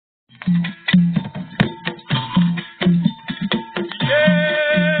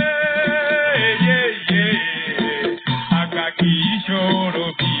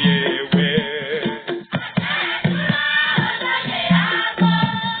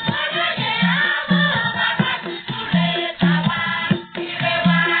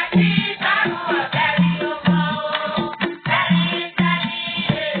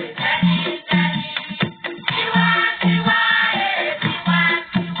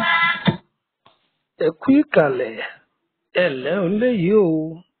Ẹkú ìkàlẹ̀ ẹ̀lẹ́ oléyìí o,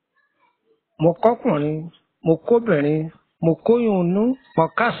 mo kọ́kùnrin mo kóbìnrin mo kóyún inú mo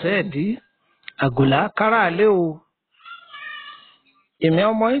kásẹ̀ ẹ̀dí àgùlà káràlẹ́ o. Èmi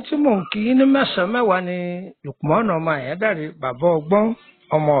ọmọ yín tí mò ń kí ní mẹ́sàn-án mẹ́wàá ni Lùkùmọ́nù ọmọ Àyándàre bàbá ọgbọ́n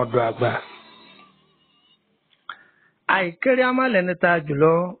ọmọ ọ̀dọ̀ àgbà. Àìkéré amálẹ́ni ta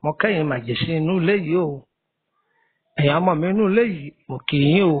jùlọ mo kẹ́yìn màjèṣí inú ilé yìí o. Ẹ̀yin ọmọ mi inú ilé yìí mo kì í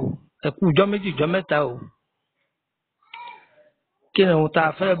yín o. Ẹ kú ijọ́ méjì ijọ́ mẹ́ta o. Kí ni ohun tá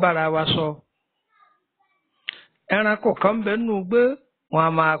a fẹ́ bára wa sọ? Ẹranko kan bẹ nínú igbó wọn a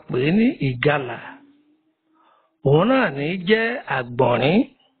máa pè é ní ìgalà. Òun náà ní jẹ́ àgbọ̀nrín.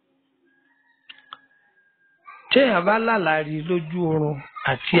 Téèyàn bá lálàrí lójú oorun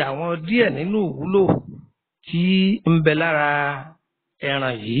àti àwọn díẹ̀ nínú ìwúlò tí ń bẹ lára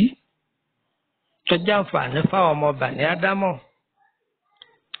ẹran yìí tó jẹ́ àǹfààní fáwọn ọmọ Bani Ádámọ̀,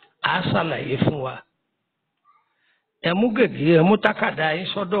 a ṣàlàyé fún wa. Ẹ mú gègé ẹ mú tákàdá yín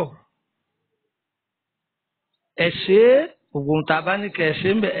sọ́dọ̀. Ẹ ṣe é ògùn tá a bá ní kẹ́ ẹ ṣe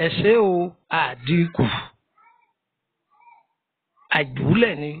ń bẹ ẹ ṣe é o àdínkù.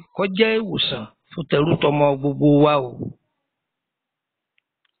 Àjùúlẹ̀ ni kó jẹ́ ìwòsàn fún tẹrú tọmọ gbogbo wa o.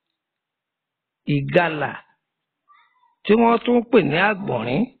 Ìgalà tí wọ́n tún pè ní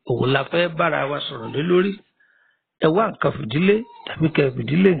àgbọ̀nrín òun la fẹ́ bára wa sọ̀rọ̀ lé lórí. Ẹ wá nǹkan fìdílé tàbí kẹ́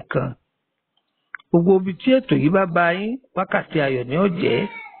fìdílé nǹkan. Gbogbo ibi tí ètò yìí bá bá yín wákàtí ayọ̀ ni ó jẹ́.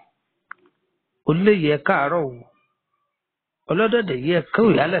 Oléyìí ẹ káàárọ̀ o, ọlọ́dọ̀dẹ̀ yìí ẹ ká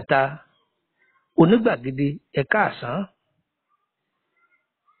ìyálẹ̀ta, onígbàgede ẹ káàsán.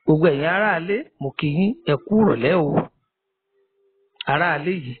 Gbogbo ẹ̀yin aráalé mo kí yín ẹ kú ìrọ̀lẹ́ o.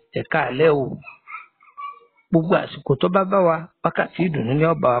 Aráalé yìí ẹ káalẹ́ o. Gbogbo àsìkò tó bá wa wákàtí ìdùnnú ni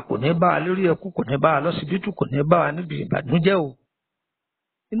ó bá wa, kò ní bá wa lórí ẹkú, kò ní bá wa lọ́sibítù, kò ní bá wa níbi ìbànújẹ́ o.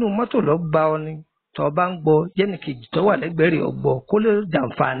 Inú mọ́tò lọ bá ọ ni tó bá ń gbọ́ jẹ́nìkejì tó wà lẹ́gbẹ̀ẹ́ rẹ̀ ọgbọ́ kó lè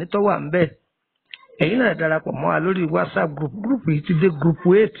jàǹfààní tó wà ń bẹ̀. Ẹ̀yin náà darapọ̀ mọ́ wa lórí WhatsApp group yìí ti dé group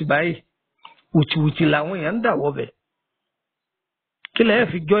 8 báyìí. Wùtìwùtì làwọn èèyàn ń dà wọ́bẹ̀. Kí lẹ́yìn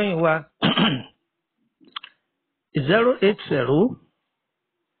fi jọ́yìn wa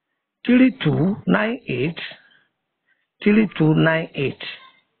 08032983298.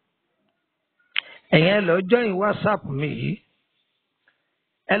 Ẹ̀yin ẹ lọ jọ́yìn WhatsApp mi yìí.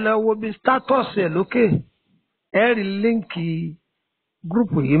 Ẹ lọ wo bí status ẹ̀ lókè. Ẹ rí líǹkì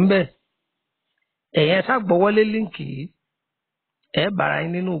gúrùpù yìí ń bẹ. Ẹ̀yin ẹ ṣàgbọ́wọ́lé líǹkì yìí. Ẹ bára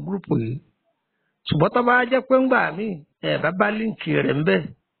yín nínú gúrùpù yìí. Ṣùgbọ́n tó bá jẹ́ pé ńgbà míì ẹ bá bá líǹkì rẹ̀ ń bẹ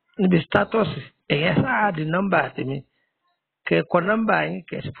níbi status, ẹ̀yin ẹ ṣáàdì nọ́mbà tèmi. Kẹ̀kọ́ nọ́mbà yín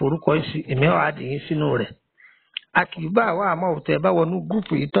kẹ̀sì forúkọ yín sí, èmi ọ̀ àdì yín sínú rẹ̀. A kì í bá àwa àmọ́ òtẹ́ bá wọnú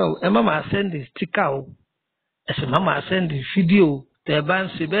gúrùpù yìí tán o. Ẹ má máa sẹ́ndì stíkà o. Ẹ sì má máa sẹ́ndì fídíò. Tẹ́ bá ń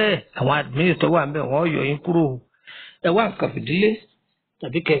ṣe bẹ́ẹ̀ àwọn admin tó wà ń bẹ̀ wọ́n yọ yín kúrò. Ẹ wá nǹkan fìdílé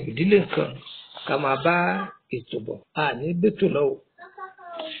tàbí kẹ́ fìdílé nǹkan ká máa bá ètò bọ̀. A ní bẹ́tò lọ o.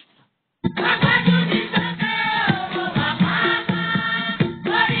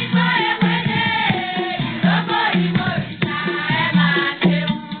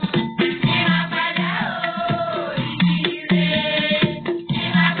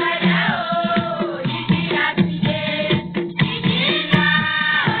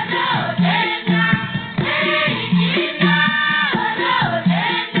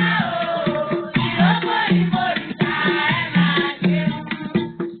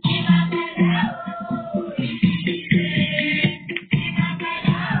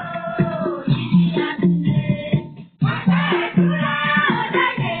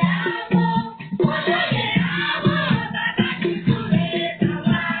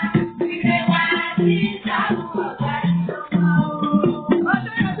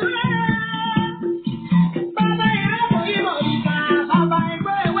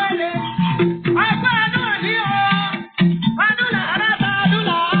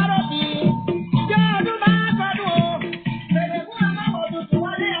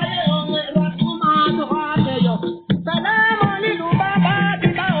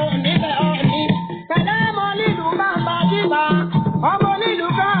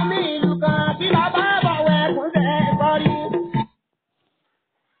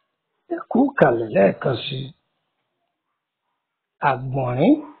 Ẹ kú kàlẹ̀ lẹ́ẹ̀kan sí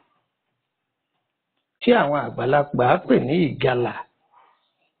àgbọ̀nrín tí àwọn àgbàlagbà pè ní ìgalà.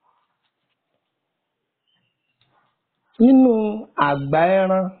 Nínú àgbà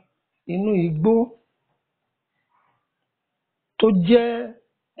ẹran inú igbó tó jẹ́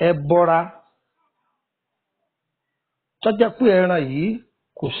ẹbọra tó jẹ́ pé ẹran yìí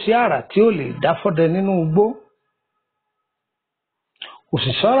kò sí àrà tí ó lè dá fọ́dẹ nínú igbó, kò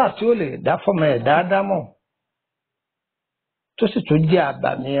sì sọ́rà tí ó lè dá fọ́mọ ẹ̀dá ádámọ̀, tó sì tún jẹ́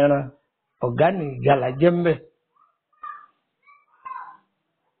àbàmì ẹran, ọ̀gá ni ìgalà jẹ́ ńbẹ̀.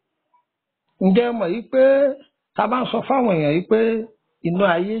 Ǹjẹ́ ẹ mọ̀ yìí pé ta bá ń sọ fáwọn èèyàn yìí pé inú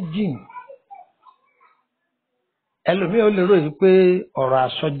ayé jìn, ẹlòmíì ó lè rò yìí pé ọ̀rọ̀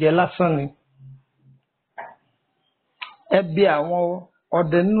àsọjẹ lásán ni. Ẹ bi àwọn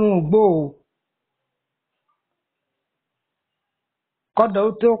ọdẹ nínú igbó o, kọ́dẹ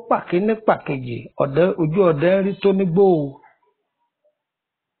ó tó pàkíní pàkejì ojú ọdẹ ń rí tó nígbó o.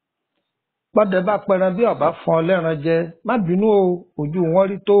 Bọ́dẹ bá pẹran bí ọ̀bá fún ọ lẹ́ran jẹ, má bínú o, ojú wọn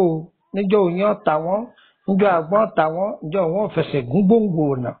rí tó o. Níjọ́ oyin ọ̀tá wọn, níjọ́ àgbọ̀n ọ̀tá wọn, níjọ́ wọn ò fẹsẹ̀ gún gbòǹgbò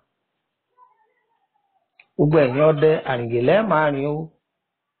ọ̀nà. Gbogbo ẹ̀yin ọdẹ àrìngèlẹ́ máa rìn o.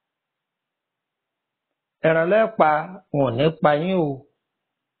 Ẹran lẹ́pa wọn ò ní pa yín o.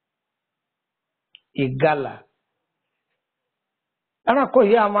 Ìgalà. Ẹranko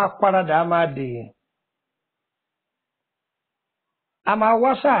yìí a máa paradà, a máa dèèyàn. A máa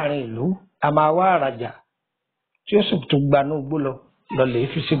wá sáàrin ìlú, a máa wá àràjà tí ó sì tún gbanú igbó lọ lè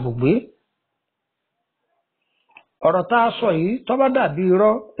fi ṣe bùgbé. Ọ̀rọ̀ tá a sọ yìí tó bá dàbí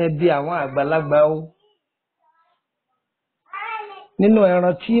irọ́, ẹ bi àwọn àgbàlagbà o. Nínú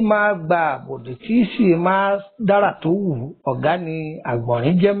ẹran tí máa gba àbòdì tí sì máa dára tó wù, ọ̀gá ni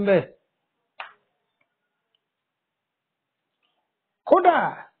àgbọ̀nrín jẹ́ ńbẹ̀. Kódà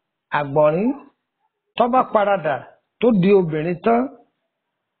àgbọ̀nrín tó bá paradà tó di obìnrin tán,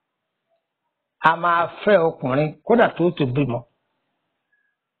 a máa fẹ́ ọkùnrin kódà tó ti bímọ,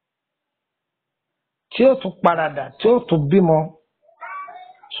 tí ó tún paradà tí ó tún bímọ.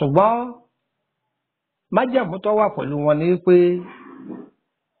 Ṣùgbọ́n májẹ̀mú tó wà pẹ̀lú wọn ni pé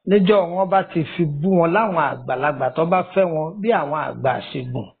níjọ́ wọn bá ti fi bú wọn láwọn àgbàlagbà tó bá fẹ́ wọn, bí àwọn àgbà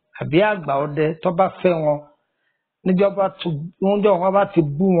àṣegùn àbí àgbà ọdẹ tó bá fẹ́ wọn, níjọ́ wọn bá ti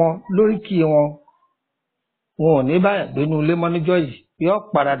bú wọn lóríkì wọn ò ní báyà gbénú ilé mọ́ níjọ́ yìí, yóò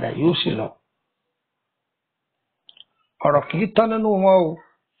paradà yóò sì lọ. Ọ̀rọ̀ kì í tán nínú wọn o.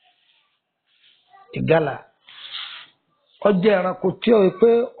 Ìgalà ó jẹ́ ẹranko tí ó yẹ pé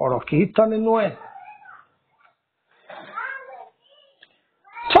ọ̀rọ̀ kì í tán nínú ẹ̀.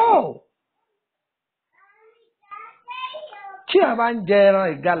 Tó tí a bá ń jẹ ẹran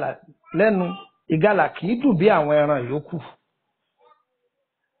ìgalà lẹ́nu, ìgalà kì í dùn bí àwọn ẹran yòókù.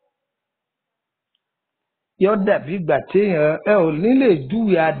 Yóò dàbí ìgbà téèyàn ẹ ò ní lè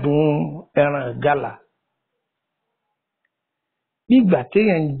júwe adùn ẹran ìgalà. Bí ìgbà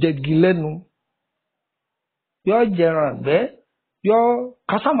téèyàn ń jẹgi lẹ́nu, yóò jẹran àgbẹ̀, yóò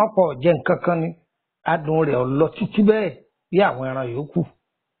kásámọ́pọ̀ jẹ nǹkan kan ni, adùn rẹ̀ ò lọ títí bẹ́ẹ̀ bí àwọn ẹran yòókù.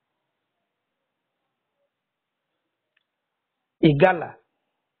 Ìgalà.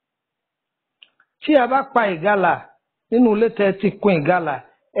 Tí a bá pa ìgalà nínú ilé tẹ́ ti kun ìgalà,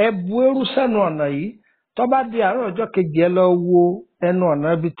 ẹ bu eérú sẹ́nu ọ̀nà yìí, tó bá di àárọ̀ ọjọ́ kejì ẹ lọ wo ẹnu ọ̀nà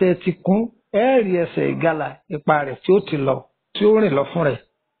ibi tẹ́ ti kún, ẹ rí ẹsẹ̀ ìgalà ipa rẹ̀ tí ó ti lọ, tí ó rìn lọ fún rẹ̀,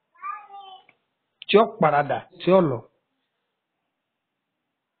 tí ó paradà tí ó lọ.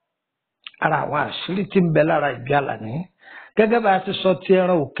 Ara àwọn àṣírí tí ń bẹ lára ìgalà ní. Gẹ́gẹ́ bá a ti sọ ti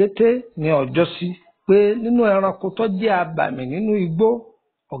ẹran òkété ní ọjọ́ sí, pé nínú ẹranko tó jẹ́ abàmì nínú igbó,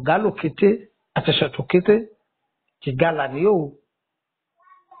 ọ̀gá lòkété àti ṣètòkété, ìgalà ní o.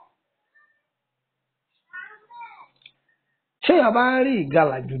 Ṣé a bá ń rí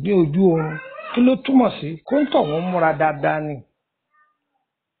ìgalà jù ní ojú oorun, kí ló túmọ̀ sí? Kó ń tọ̀ wọ́n múra dáadáa ni.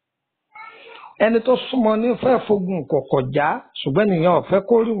 Ẹni tó súnmọ́ ní fẹ́ fogun kọ̀kọ̀ já, ṣùgbọ́n ènìyàn ò fẹ́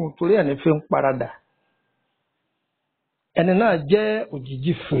kó rí òun torí ẹni fi ń paradà. Ẹni náà jẹ́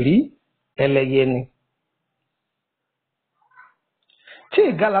òjìji fìrí ẹlẹ́yẹ ni. Tí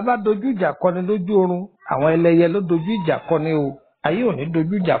ìgalà bá dojú ìjà kọni lójú oorun, àwọn ẹlẹ́yẹ ló dojú ìjà kọni o. Ayé ò ní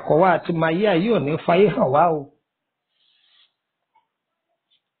dojú ìjà kọ wá, àti máa yé ayé ò ní fayé hàn wá o.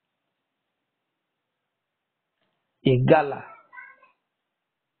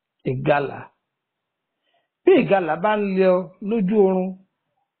 Ìgalà. Bí ìgalà bá ń lé ọ lójú oorun,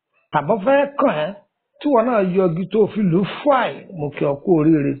 tàbí fẹ́ kàn ẹ́, tí wọn náà yọgi tó fi lù ú fáì, mo kí ọ kú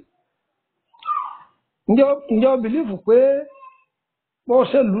oríire. Ǹjẹ́ o bìlífù pé bó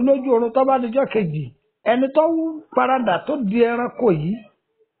ṣe lù ú lójú oorun tó bá dijọ́ kejì, ẹni tó paradà tó di ẹranko yìí,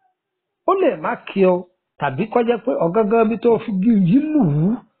 ó lè má kí ọ tàbí kó jẹ́ pé ọ̀gángan bí tó fi yí lù ú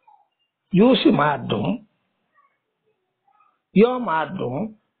yóò sì máa dùn yóò máa dùn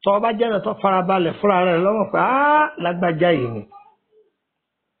tó bá jẹ́ ẹni tó farabalẹ̀ fúnra rẹ̀ lọ́wọ́ pé lágbájá yìí ni.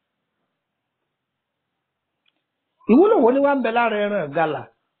 ìwúlò wo ni wá ń bẹ lára ẹran ìgalà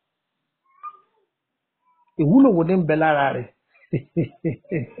ìwúlò wo ni ń bẹ lára rẹ̀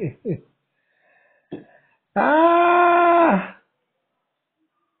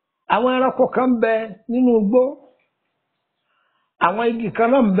àwọn ẹranko kan ń bẹ nínú igbó àwọn igi kan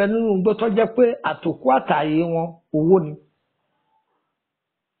náà ń bẹ nínú igbó tó jẹ́ pé àtòkù àtàyè wọn owó ni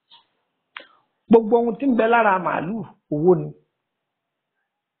gbogbo ohun tí ń bẹ lára màálùú owó ni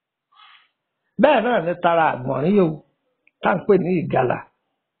bẹ́ẹ̀ náà ní tara àgbọ̀nrín yòó tá à ń pè ní ìgalà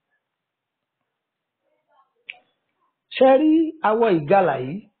ṣe rí awọ ìgalà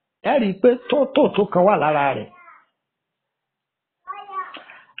yìí ẹ rí i pé tó kan wà lára rẹ̀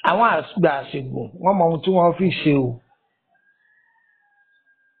àwọn àgbà àṣègùn wọ́n mọ ohun tí wọ́n fi ṣe o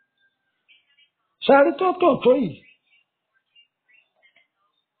ṣe rí tó yìí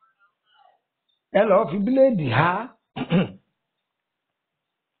ẹ lọ́ọ́ fi bíléèdì há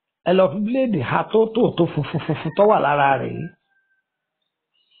ẹ lọ́ọ́ fi bíléèdì há tó funfun tó wà lára rẹ̀ yìí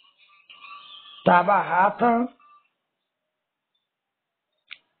tá a bá há tán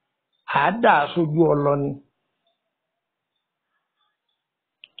à á dà sójú ọlọ ni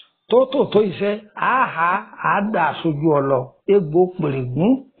tó iṣẹ́ á dà sójú ọlọ egbò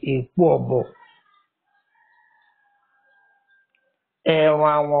pèrègún èèpo ọ̀bọ̀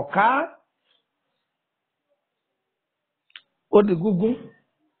ẹ̀wọ̀n àwọ̀ká ó di gúngún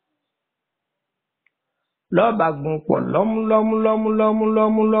lọ́ọ̀bà gun pọ̀ lọ́mú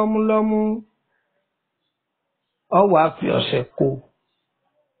ọwọ́ á fi ọṣẹ kó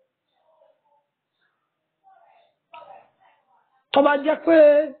tó bá jẹ́ pé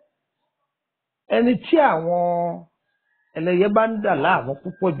ẹni tí àwọn ẹlẹ́yẹ bá ń dà láàmú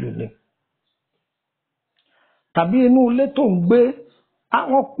púpọ̀ jù ni tàbí inú ilé tó ń gbé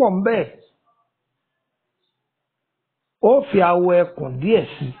àwọn pọ̀ ń bẹ́ẹ̀ ó fi awọ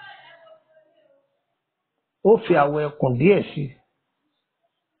ẹkùn díẹ̀ sí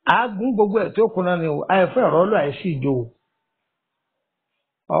àágún gbogbo ẹ̀ tó kùnà ni àìfẹ́ ìrọ́lù àìsí ìjò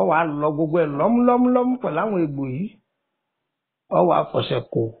ọ wà lọ gbogbo ẹ̀ lọ́mú pẹ̀lú àwọn egbò yìí ọ wà fọṣẹ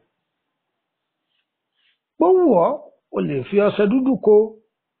kó gbówù ọ́ o lè fi ọṣẹ dúdú kó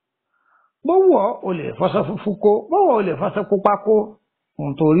gbówù ọ́ o lè fọṣẹ funfun kó gbówù ọ́ o lè fọṣẹ pupa kó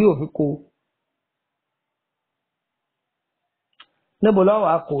nítorí òfin kó níbo ló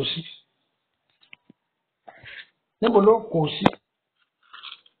wà kó sí níbo ló kó sí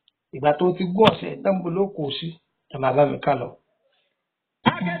ìgbà tó ti gún ọ̀sẹ̀ níbo ló kó sí ẹ máa bá mi ká lọ.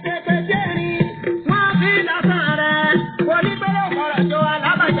 akẹ́tẹ̀kẹ́jẹ́ rí wọ́n fi lásán rẹ̀ onígbọ́dọ̀ kọ̀rọ̀ tó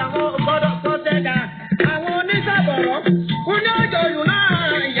alábàjá wọn gbọ́dọ̀ tó tẹ̀dá àwọn oníṣàbọ̀rọ̀ kúndé òjò yìí náà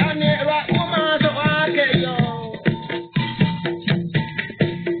ìyá ni ẹ̀rọ wọn máa sọ akẹ́yọ̀.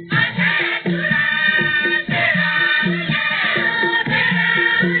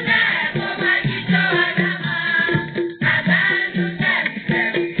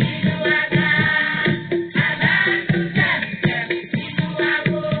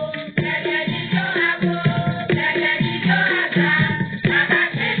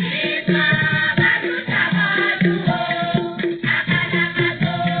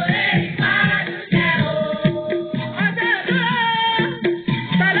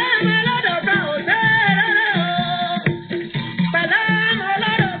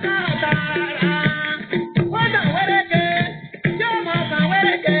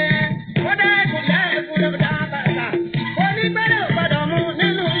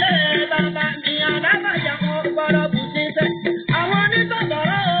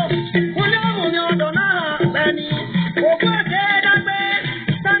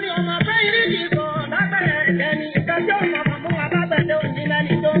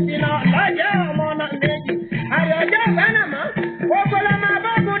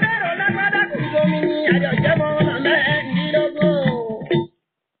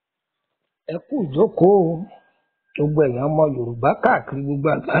 ẹ kú ìjókòó gbogbo èèyàn ọmọ Yorùbá káàkiri gbogbo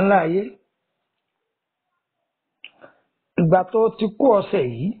àgbáńlá ayé ìgbà tó ti kó ọṣẹ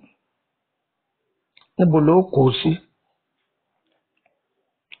yìí níbo ló kó sí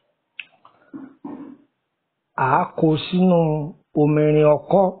à á kó sínú omirin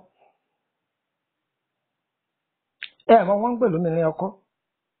ọkọ́ ẹ mọ wọn ń pè lómirin ọkọ́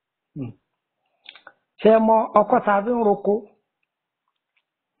ṣe mọ ọkọ́ tá a fi ń roko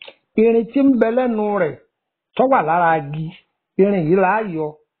irin tí ń bẹ lẹ́nu rẹ̀ tó wà lára igi irin yìí là á yọ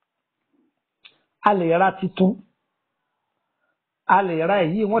a lè ra titun a lè ra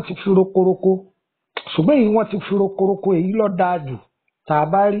èyí wọ́n ti fi rokoroko ṣùgbọ́n èyí wọ́n ti fi rokoroko èyí ló dáa jù tá a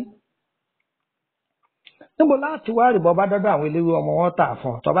bá rí. níbo láti wá rí bọ́ bá dọ́dọ̀ àwọn eléwé ọmọ wọn tà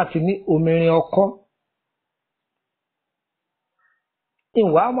fún ọ tó bá ti ní omirin ọkọ́.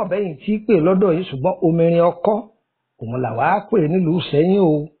 ìwà ọmọ bẹ́yìn tí pè lọ́dọ̀ yìí ṣùgbọ́n omirin ọkọ́ òun làwa á pè nílùú Ìṣẹ́yìn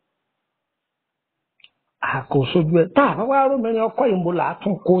o. àkósojú ẹ tá a bá wá rómirin ọkọ́ yìí mo là á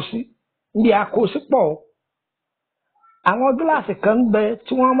tún kó sí níbi àkósí pọ̀ o. àwọn gíláàsì kan ń bẹ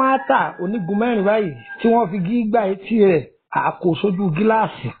tí wọ́n máa tà onígun mẹ́rin báyìí tí wọ́n fi gígbà etí rẹ̀ àkósojú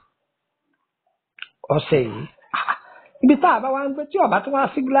gíláàsì ọṣẹ yìí. ibi tá a bá wá ń gbé tí ọba tó wá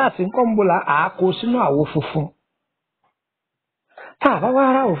sí gíláàsì ńkọ́ ń bò là àkó sínú àwo funfun. tá a bá wá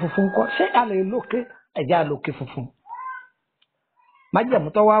ara àwo funfun ńkọ́ ṣé a lè lókè ẹ̀já lókè funfun. májẹ̀mú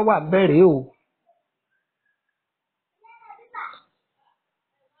tó wá wà bẹ̀rẹ̀ o.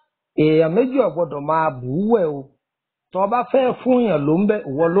 èèyàn méjì ò gbọ́dọ̀ máa bù ú wẹ̀ o. tó bá fẹ́ fún èèyàn ló ń bẹ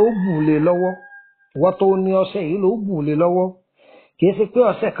ìwọ ló bù ú lé lọ́wọ́ ìwọ tó ní ọṣẹ yìí ló bù ú lé lọ́wọ́ kì í ṣe pé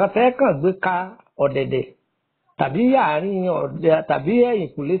ọṣẹ kan tẹ́ kàn gbé ka ọ̀dẹ̀dẹ̀ tàbí àárín ọ̀dẹ̀ tàbí ẹ̀yìn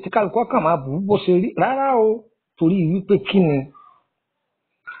kùlé tí kálukọ́ kàn máa bù ú bó ṣe rí rárá o torí wípé kí ni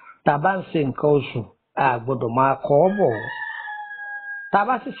tá a bá ń ṣe nǹkan oṣù a gbọ́dọ̀ máa kọ́ ọ bọ̀ tá a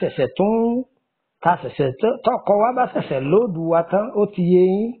bá sì ṣẹ̀ṣẹ̀ tún tá a ṣẹ̀ṣẹ̀ tọkọ wa bá ṣẹ̀ṣẹ̀ lóòdù wa tán ó ti yé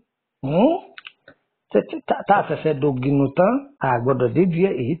yín tá a ṣẹ̀ṣẹ̀ dògìnù tán a gbọ́dọ̀ dédìí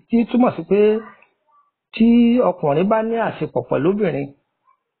èyí tí túmọ̀ sí pé tí ọkùnrin bá ní àṣepọ̀ pẹ̀lú obìnrin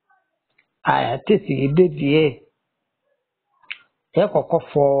àyà tètè dédìí ẹ kọ́kọ́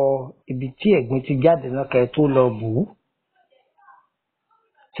fọ ibi tí ẹ̀gbin ti jáde náà kẹ́ tó lọ bù ú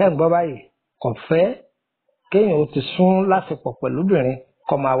ṣé ń gbọ́ báyìí kò fẹ́ kéèyàn ó ti sún láṣepọ̀ pẹ̀lú obìnrin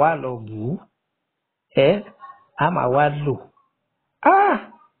kó máa wá lọ bù ú á máa wá lò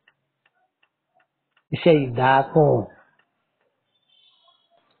iṣẹ́ ìdáàpọ̀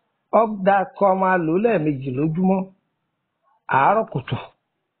ọ̀dà kan máa lò lẹ́ẹ̀mejì lójúmọ́ àárọ̀ kùtù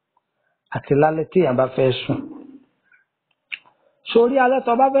àti lálẹ́ tí èèyàn bá fẹ́ sùn. sórí alẹ́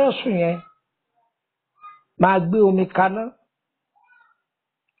tó bá fẹ́ sùn yẹn máa gbé omi kaná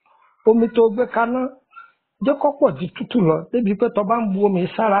omi tó gbé kaná jẹ́ kó pọ̀ ju tútù lọ débi pé tó bá ń bu omi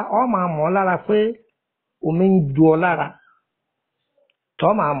sára ọ máa mọ̀ ọ́ lára pé omi ń ju ọ lára tó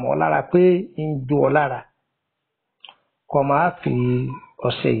máa mọ̀ ọ́ lára pé ń ju ọ lára kó máa fi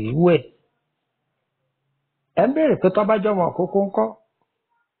ọṣẹ yìí wẹ̀. ẹ ń béèrè pé tó bá jọmọ àkókò ńkọ́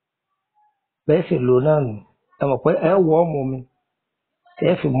bẹ́ẹ̀ sì lò náà nù ẹ mọ̀ pé ẹ wọ ọmọ mi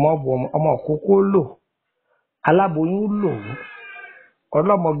ẹ fi mọ́ bu ọmọ àkókò lò aláboyún lò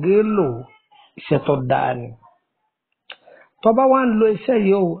ọlọ́mọge lò iṣẹ́ tó dáa ni. tó bá wá ń lo iṣẹ́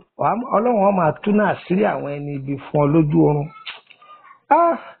yìí o ọlọ́run ó máa tú náà sírí àwọn ẹni ibi fún ọ lójú oorun.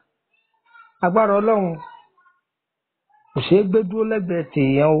 agbára ọlọ́run kò ṣeé gbé dúró lẹ́gbẹ̀ẹ́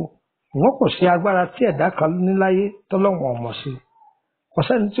tèèyàn o wọn kò sí agbára tí ẹ̀dá kan ní láyé tọ́lọ́run ọ̀mọ̀ sí kò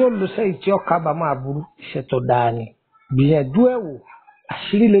sẹ́ni tí ó lo sẹ́yìn tí ó kábàámọ̀ aburú iṣẹ́ tó dáa ni. gbìyànjú ẹ̀ wò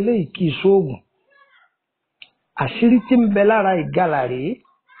àṣírí leléyìí kì í sóògùn àṣírí tí ń bẹ lára ìgalà rèé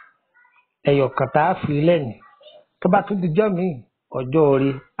ẹyọkàn tá a fi lẹ́yìn tó bá tún dijọ́ míì ọjọ́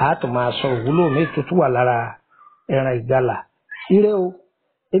orí a tún máa sọ ìwúlò mi tó tún wà lára ẹran ìgalà. ire o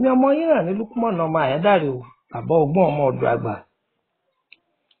èmi ọmọ yín rà ní lukumọ̀nà ọmọ àyádáre o bàbá ọgbọ́n ọmọ ọ̀dọ̀ àgbà.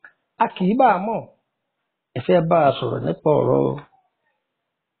 a kì í bá a mọ̀ ẹ fẹ́ bá a sọ̀rọ̀ nípa ọ̀rọ̀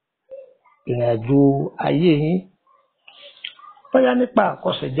ìrìnàjò ayé yín bóyá nípa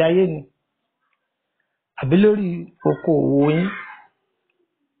àkọsẹ̀jáyé ni àbí lórí okòòwò yín.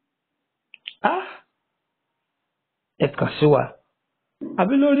 ẹ kàn sí wa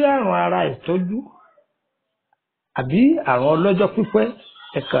àbí lórí àrùn ara ìtọ́jú àbí àrùn ọlọ́jọ́ pípẹ́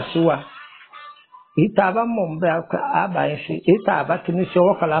ẹ kàn sí wa. èyí tá a bá mọ̀ ń bẹ àbá yín ṣe èyí tá a bá ti ní ṣe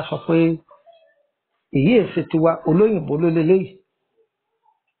ọwọ́ kan la sọ pé èyí èsì tiwa olóyìnbó ló lélẹ́yìí.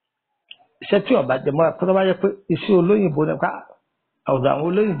 iṣẹ́ tí ọba jẹ mọ́ra tó bá yẹ pé iṣẹ́ olóyìnbó nípa ọ̀dọ̀ àwọn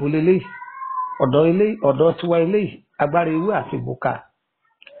olóyìnbó lélẹ́yìí ọ̀dọ̀ tiwa eléyìí agbára ewé àti bùkà.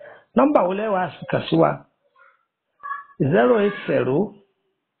 nọ́mbà wo lẹ́wàá kàn sí wa 080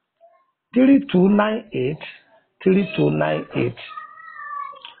 3298 3298.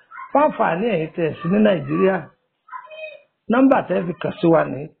 fáfàní ẹ̀yin tẹ̀ sí ní nàìjíríà nọ́mbà tẹ́ fi kàn sí wa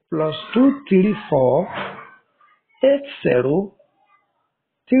ní +234 80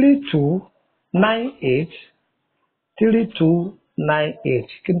 3298 3298.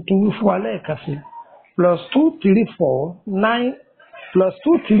 kí n tún wí fún wa lẹ́ẹ̀kan sí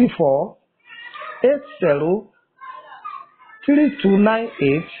 +234 80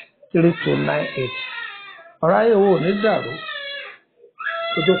 3298 3298. ọ̀rọ̀ ayé wo ò ní dàrú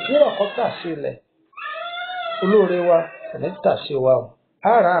òjò kúrò kọ́tà sí ilẹ̀ olóore wa ní tàṣe wa o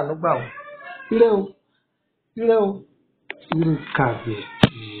ara àánú gbà o ire o ire o ire kàbíyèsí.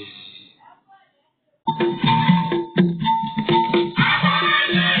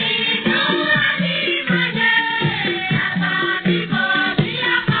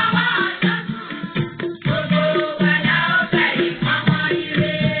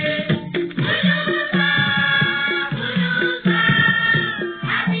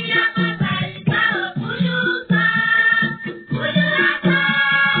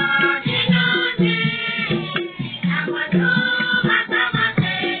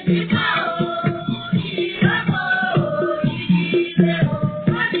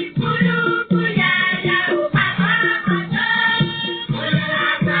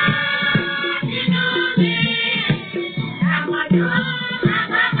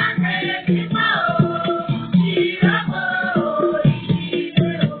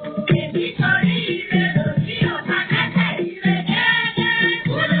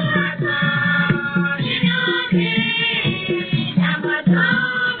 Ramadan.